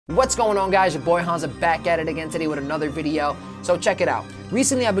What's going on, guys? Your boy Hamza back at it again today with another video. So check it out.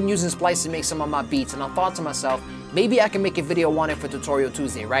 Recently I've been using Splice to make some of my beats, and I thought to myself, maybe I can make a video on it for Tutorial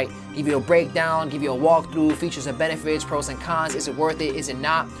Tuesday, right? Give you a breakdown, give you a walkthrough, features and benefits, pros and cons, is it worth it, is it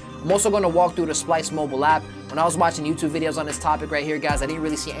not? I'm also going to walk through the Splice mobile app. When I was watching YouTube videos on this topic right here, guys, I didn't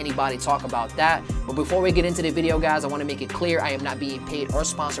really see anybody talk about that. But before we get into the video, guys, I want to make it clear I am not being paid or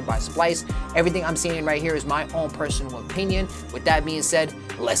sponsored by Splice. Everything I'm saying right here is my own personal opinion. With that being said,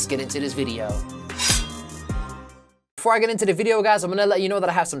 let's get into this video. Before I get into the video, guys, I'm going to let you know that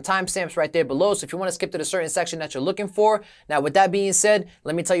I have some timestamps right there below. So if you want to skip to the certain section that you're looking for. Now, with that being said,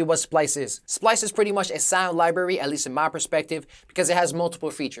 let me tell you what Splice is. Splice is pretty much a sound library, at least in my perspective, because it has multiple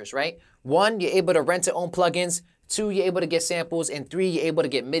features, right? One, you're able to rent your own plugins. Two, you're able to get samples. And three, you're able to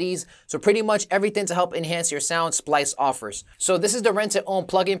get MIDIs. So pretty much everything to help enhance your sound, Splice offers. So this is the rent your own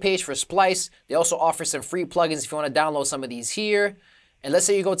plugin page for Splice. They also offer some free plugins if you want to download some of these here. And let's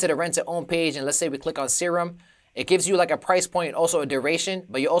say you go to the rent your own page, and let's say we click on Serum. It gives you like a price point and also a duration,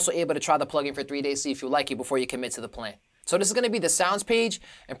 but you're also able to try the plugin for 3 days, see if you like it before you commit to the plan. So this is going to be the sounds page,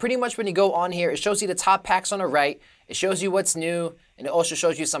 and pretty much when you go on here, it shows you the top packs on the right, it shows you what's new, and it also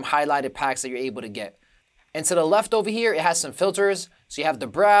shows you some highlighted packs that you're able to get. And to the left over here, it has some filters. So you have the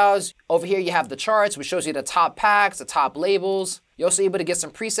browse. Over here, you have the charts, which shows you the top packs, the top labels. You're also able to get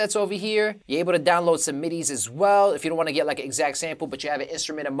some presets over here. You're able to download some MIDIs as well. If you don't want to get like an exact sample, but you have an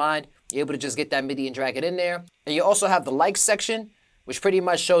instrument in mind, you're able to just get that MIDI and drag it in there. And you also have the likes section, which pretty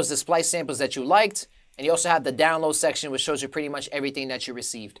much shows the Splice samples that you liked. And you also have the download section, which shows you pretty much everything that you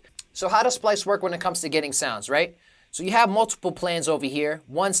received. So how does Splice work when it comes to getting sounds, right? So you have multiple plans over here.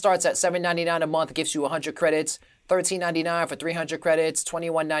 One starts at $7.99 a month, gives you 100 credits, $13.99 for 300 credits,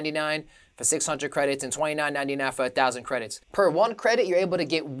 $21.99 for 600 credits, and $29.99 for 1,000 credits. Per one credit, you're able to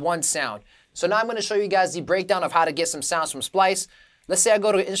get one sound. So now I'm going to show you guys the breakdown of how to get some sounds from Splice. Let's say I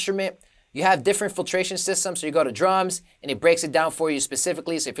go to instrument. You have different filtration systems. So you go to drums, and it breaks it down for you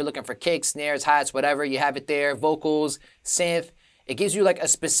specifically. So if you're looking for kicks, snares, hi-hats, whatever, you have it there. Vocals, synth. It gives you like a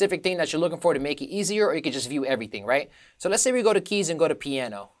specific thing that you're looking for to make it easier, or you can just view everything, right? So let's say we go to keys and go to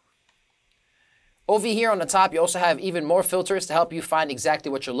piano. Over here on the top, you also have even more filters to help you find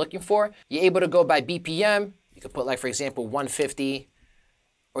exactly what you're looking for. You're able to go by BPM. You can put like, for example, 150,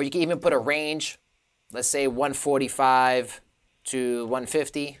 or you can even put a range. Let's say 145 to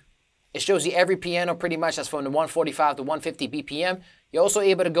 150. It shows you every piano pretty much that's from the 145 to 150 BPM. You're also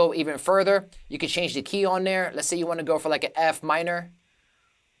able to go even further. You can change the key on there. Let's say you want to go for like an F minor.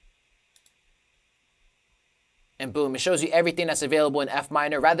 And boom, it shows you everything that's available in F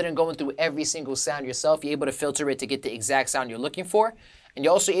minor. Rather than going through every single sound yourself, you're able to filter it to get the exact sound you're looking for. And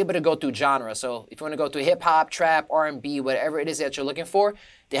you're also able to go through genre. So if you want to go through hip hop, trap, R&B, whatever it is that you're looking for,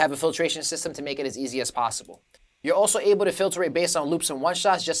 they have a filtration system to make it as easy as possible. You're also able to filter it based on loops and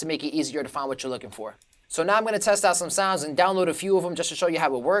one-shots just to make it easier to find what you're looking for. So now I'm going to test out some sounds and download a few of them just to show you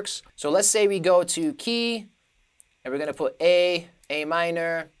how it works. So let's say we go to key, and we're going to put A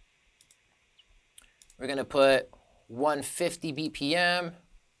minor. We're going to put 150 BPM.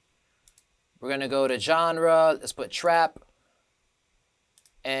 We're going to go to genre. Let's put trap.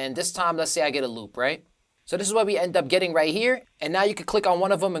 And this time, let's say I get a loop, right? So this is what we end up getting right here. And now you can click on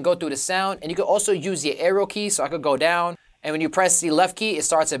one of them and go through the sound. And you can also use your arrow key. So I could go down. And when you press the left key, it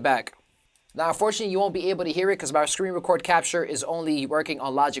starts it back. Now, unfortunately, you won't be able to hear it because my screen record capture is only working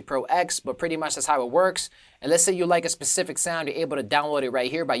on Logic Pro X, but pretty much that's how it works. And let's say you like a specific sound, you're able to download it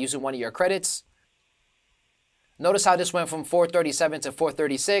right here by using one of your credits. Notice how this went from 437 to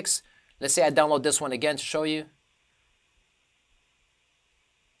 436. Let's say I download this one again to show you.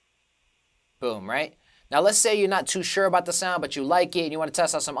 Boom, right? Now, let's say you're not too sure about the sound, but you like it and you want to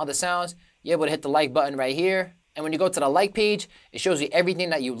test out some other sounds. You're able to hit the like button right here. And when you go to the like page, it shows you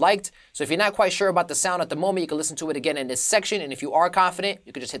everything that you liked. So if you're not quite sure about the sound at the moment, you can listen to it again in this section. And if you are confident,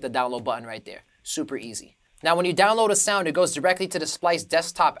 you can just hit the download button right there. Super easy. Now, when you download a sound, it goes directly to the Splice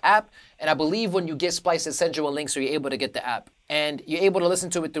desktop app. And I believe when you get Splice, it sends you a link so you're able to get the app. And you're able to listen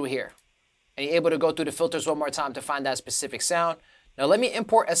to it through here. And you're able to go through the filters one more time to find that specific sound. Now, let me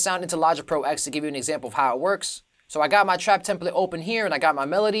import a sound into Logic Pro X to give you an example of how it works. So I got my trap template open here, and I got my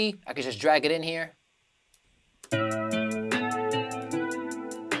melody. I can just drag it in here.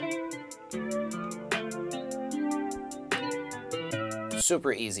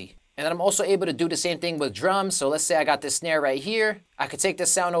 Super easy. And then I'm also able to do the same thing with drums. So let's say I got this snare right here. I could take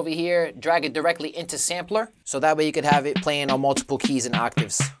this sound over here, drag it directly into sampler. So that way you could have it playing on multiple keys and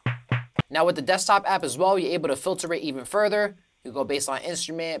octaves. Now with the desktop app as well, you're able to filter it even further. You go based on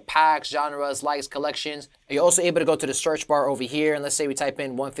instrument, packs, genres, likes, collections. And you're also able to go to the search bar over here. And let's say we type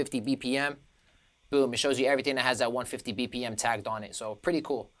in 150 BPM. Boom, it shows you everything that has that 150 BPM tagged on it. So pretty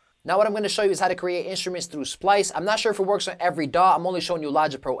cool. Now what I'm going to show you is how to create instruments through Splice. I'm not sure if it works on every DAW. I'm only showing you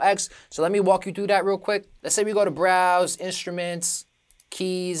Logic Pro X. So let me walk you through that real quick. Let's say we go to Browse, Instruments,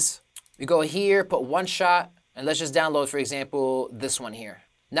 Keys. We go here, put one shot, and let's just download, for example, this one here.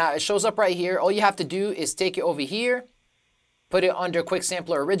 Now it shows up right here. All you have to do is take it over here, put it under Quick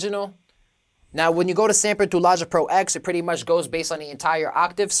Sampler Original. Now when you go to sample through Logic Pro X, it pretty much goes based on the entire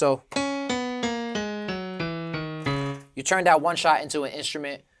octave. So you turn that one shot into an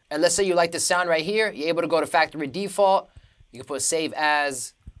instrument. And let's say you like the sound right here. You're able to go to factory default. You can put save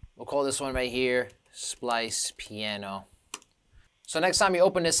as. We'll call this one right here Splice Piano. So next time you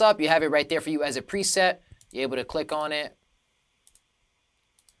open this up, you have it right there for you as a preset. You're able to click on it.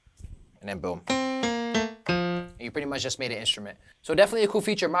 And then boom. And you pretty much just made an instrument. So definitely a cool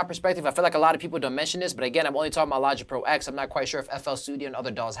feature in my perspective. I feel like a lot of people don't mention this, but again, I'm only talking about Logic Pro X. I'm not quite sure if FL Studio and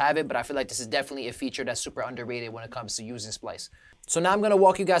other DAWs have it, but I feel like this is definitely a feature that's super underrated when it comes to using Splice. So now I'm gonna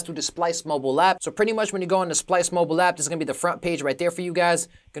walk you guys through the Splice mobile app. So pretty much when you go on the Splice mobile app, this is gonna be the front page right there for you guys.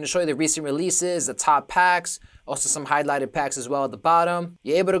 Gonna show you the recent releases, the top packs, also some highlighted packs as well at the bottom.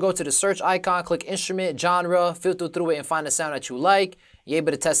 You're able to go to the search icon, click instrument, genre, filter through it and find the sound that you like. You're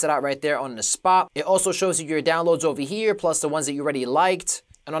able to test it out right there on the spot. It also shows you your downloads over here, plus the ones that you already liked.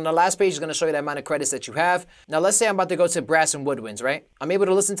 And on the last page, it's gonna show you the amount of credits that you have. Now let's say I'm about to go to brass and woodwinds, right? I'm able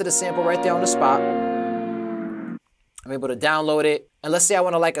to listen to the sample right there on the spot. I'm able to download it. And let's say I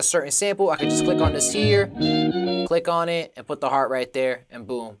wanna like a certain sample, I can just click on this here, click on it, and put the heart right there, and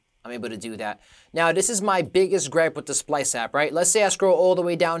boom, I'm able to do that. Now, this is my biggest gripe with the Splice app, right? Let's say I scroll all the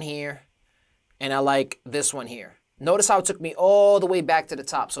way down here, and I like this one here. Notice how it took me all the way back to the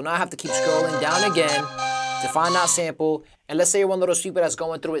top. So now I have to keep scrolling down again to find that sample. And let's say you're one of those people that's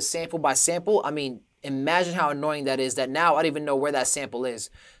going through it sample by sample. I mean, imagine how annoying that is, that now I don't even know where that sample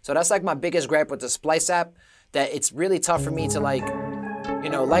is. So that's like my biggest gripe with the Splice app, that it's really tough for me to like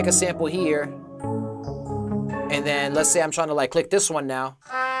a sample here. And then let's say I'm trying to like click this one now.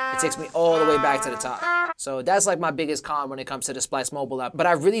 It takes me all the way back to the top. So that's like my biggest con when it comes to the Splice mobile app. But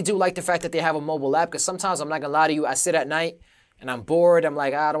I really do like the fact that they have a mobile app, because sometimes, I'm not gonna lie to you, I sit at night and I'm bored. I'm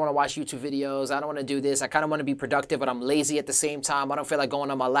like, I don't wanna watch YouTube videos. I don't wanna do this. I kinda wanna be productive, but I'm lazy at the same time. I don't feel like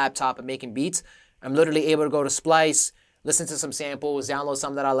going on my laptop and making beats. I'm literally able to go to Splice, listen to some samples, download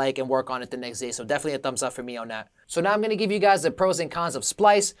some that I like, and work on it the next day. So definitely a thumbs up for me on that. So now I'm gonna give you guys the pros and cons of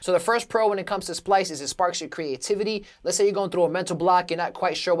Splice. So the first pro when it comes to Splice is it sparks your creativity. Let's say you're going through a mental block, you're not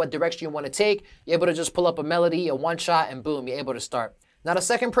quite sure what direction you wanna take. You're able to just pull up a melody, a one shot, and boom, you're able to start. Now the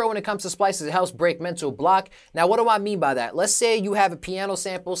second pro when it comes to Splice is it helps break mental block. Now what do I mean by that? Let's say you have a piano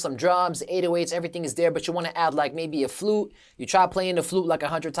sample, some drums, 808s, everything is there, but you want to add like maybe a flute. You try playing the flute like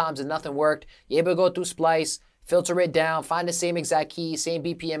 100 times and nothing worked. You're able to go through Splice, filter it down, find the same exact key, same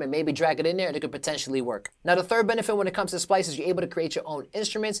BPM, and maybe drag it in there, and it could potentially work. Now, the third benefit when it comes to Splice is you're able to create your own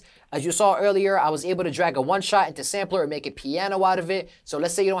instruments. As you saw earlier, I was able to drag a one-shot into sampler and make a piano out of it. So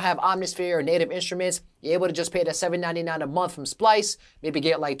let's say you don't have Omnisphere or native instruments, you're able to just pay that $7.99 a month from Splice, maybe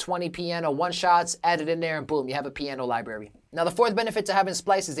get like 20 piano one-shots, add it in there, and boom, you have a piano library. Now, the fourth benefit to having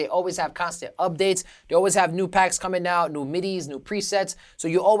Splice is they always have constant updates. They always have new packs coming out, new MIDIs, new presets. So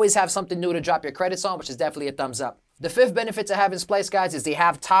you always have something new to drop your credits on, which is definitely a thumbs up. The fifth benefit to having Splice, guys, is they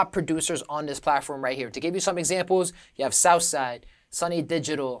have top producers on this platform right here. To give you some examples, you have Southside, Sunny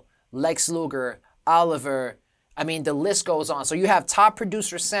Digital, Lex Luger, Oliver. I mean, the list goes on. So you have top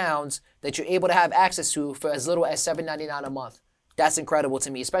producer sounds that you're able to have access to for as little as $7.99 a month. That's incredible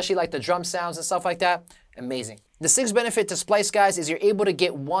to me, especially like the drum sounds and stuff like that. Amazing. The sixth benefit to Splice, guys, is you're able to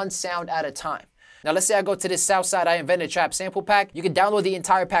get one sound at a time. Now, let's say I go to this Southside I Invented Trap sample pack. You can download the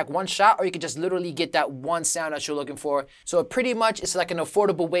entire pack one shot, or you can just literally get that one sound that you're looking for. So pretty much it's like an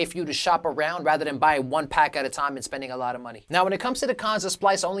affordable way for you to shop around rather than buy one pack at a time and spending a lot of money. Now, when it comes to the cons of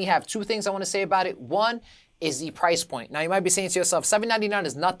Splice, I only have two things I want to say about it. One is the price point. Now, you might be saying to yourself, $7.99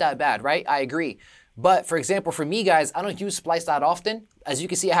 is not that bad, right? I agree. But for example, for me, guys, I don't use Splice that often. As you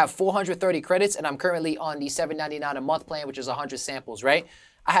can see, I have 430 credits, and I'm currently on the $7.99 a month plan, which is 100 samples, right?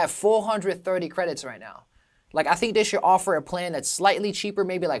 I have 430 credits right now. Like, I think they should offer a plan that's slightly cheaper,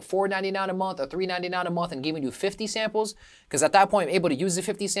 maybe like $4.99 a month or $3.99 a month, and giving you 50 samples. Because at that point, I'm able to use the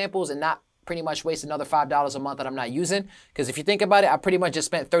 50 samples and not pretty much waste another $5 a month that I'm not using. Because if you think about it, I pretty much just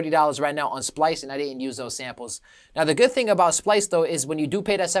spent $30 right now on Splice, and I didn't use those samples. Now, the good thing about Splice, though, is when you do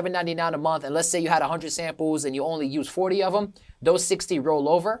pay that $7.99 a month, and let's say you had 100 samples and you only use 40 of them, those 60 roll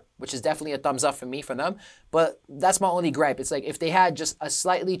over, which is definitely a thumbs up for me, for them. But that's my only gripe. It's like if they had just a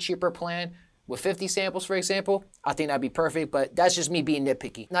slightly cheaper plan with 50 samples, for example, I think that'd be perfect, but that's just me being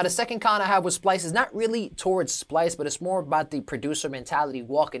nitpicky. Now, the second con I have with Splice is not really towards Splice, but it's more about the producer mentality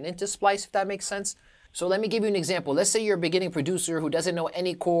walking into Splice, if that makes sense. So let me give you an example. Let's say you're a beginning producer who doesn't know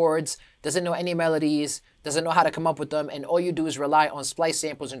any chords, doesn't know any melodies, doesn't know how to come up with them, and all you do is rely on Splice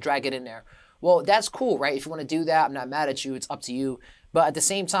samples and drag it in there. Well, that's cool, right? If you want to do that, I'm not mad at you. It's up to you. But at the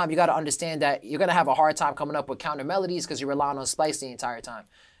same time, you got to understand that you're going to have a hard time coming up with counter melodies because you're relying on Splice the entire time.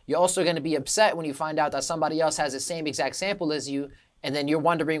 You're also going to be upset when you find out that somebody else has the same exact sample as you, and then you're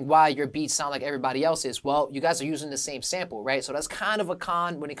wondering why your beats sound like everybody else's. Well, you guys are using the same sample, right? So that's kind of a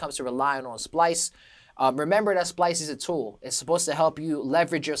con when it comes to relying on Splice. Remember that Splice is a tool. It's supposed to help you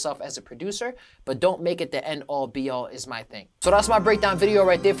leverage yourself as a producer, but don't make it the end-all, be-all is my thing. So that's my breakdown video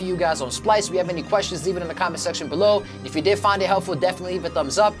right there for you guys on Splice. If you have any questions, leave it in the comment section below. If you did find it helpful, definitely leave a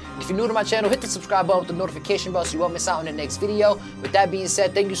thumbs up. And if you're new to my channel, hit the subscribe button with the notification bell so you won't miss out on the next video. With that being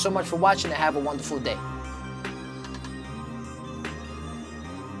said, thank you so much for watching and have a wonderful day.